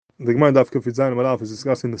the Gemara Daf Kufid Zayin Amud Aleph is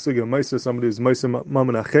discussing the sugya of Meiser, somebody who's Meiser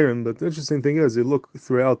Mammon Acherim. But the interesting thing is, you look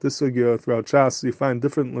throughout this sugya, throughout Shas, you find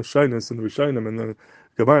different Lashonos in the Rishonim and the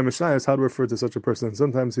Gemara Mishnayos how to refer to such a person.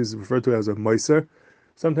 Sometimes he's referred to as a Meiser,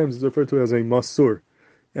 sometimes he's referred to as a Masur.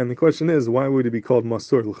 And the question is, why would he be called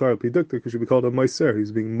Masur? L'chara Pidukta, because he should be called a Meiser.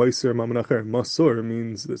 He's being Meiser Mammon Acherim. Masur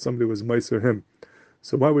means that somebody was Meiser him.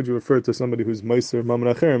 So why would you refer to somebody who's Meiser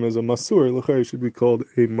Mammon Acherim as a Masur? L'chara he should be called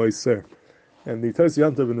a Meiser. And the Tais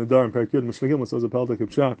Yantav in the Dar in Parak Yud Mishnah Gimel says a Paltek of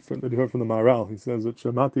Pshat that he heard from the Maharal. He says that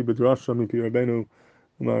Shamati B'drasha Mipi Rabbeinu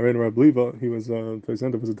U'Mareinu Rabliva. He was Tais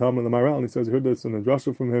Yantav was a Talmud of the Maharal, and he says he heard this in a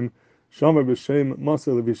drasha from him. Shamar b'Shem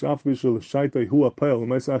Masel V'Shaf B'Shel Shaitai Hu Apel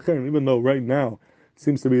Meiser Acherim. Even though right now it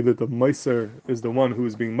seems to be that the Meiser is the one who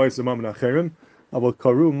is being Meiser Mammon Acherim. Abel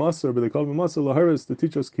Karu Masar, but they call him Masar Laharis to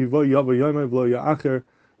teach us Kiva Yava Yamai V'Lo Ya'acher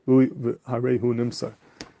V'Harei Hu Nimsar.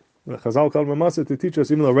 The Chazal called him a Masar to teach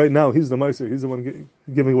us, even though right now he's the Meiser, he's the one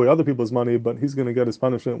giving away other people's money, but he's going to get his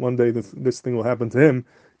punishment. One day this thing will happen to him,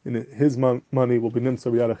 and his money will be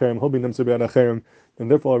Nimsar B'Yad Acherim, he'll be Nimsar B'Yad Acherim,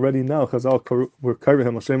 and therefore already now Chazal were carrying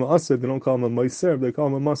him Hashem Asad, they don't call him a Meiser, they call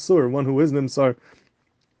him a Masur, one who is Nimsar,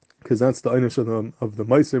 because that's the einish of the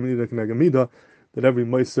Meiser, Mida, that every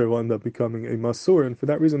Meiser will end up becoming a Masur, and for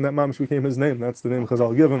that reason that Mamish became his name. That's the name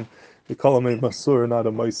Chazal give him. They call him a Masur, not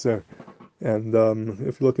a Meiser. And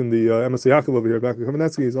if you look in the Emes Yaakov over here, back to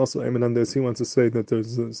Kamenetsky, he's also Emin on this. He wants to say that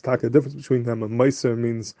there's a difference between them. A Meiser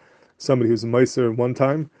means somebody who's a Meiser one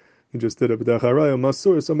time. He just did it. But a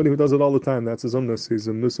Masur is somebody who does it all the time. That's his umnus. He's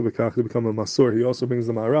a Nusa B'kach to become a Masur. He also brings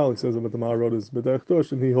the Maharal. He says that the Maharal is B'derech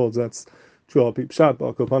Dosh, and he holds that's true. Al Pip Shat,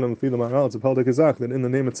 Ba'al Kopanim, L'fi the Maharal. It's a Paldek Ezach, that in the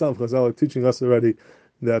name itself, Chazal are teaching us already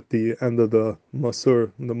that the end of the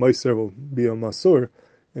Masur, the Meiser will be a Masur,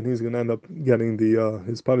 and he's going to end up getting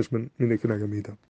his punishment, Mina Kenega Mida.